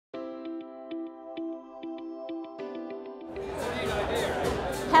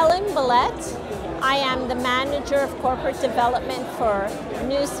Helen Bilhete. I am the Manager of Corporate Development for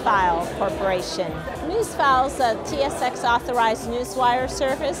Newsfile Corporation. Newsfile is a TSX authorized newswire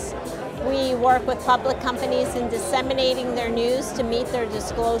service. We work with public companies in disseminating their news to meet their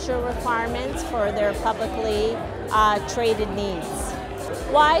disclosure requirements for their publicly traded needs.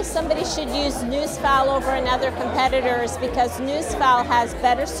 Why somebody should use Newsfile over another competitor is because Newsfile has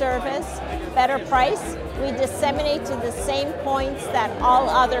better service, better price. We disseminate to the same points that all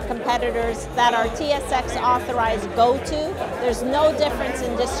other competitors that are TSX authorized go to. There's no difference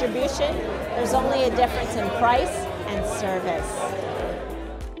in distribution. There's only a difference in price and service.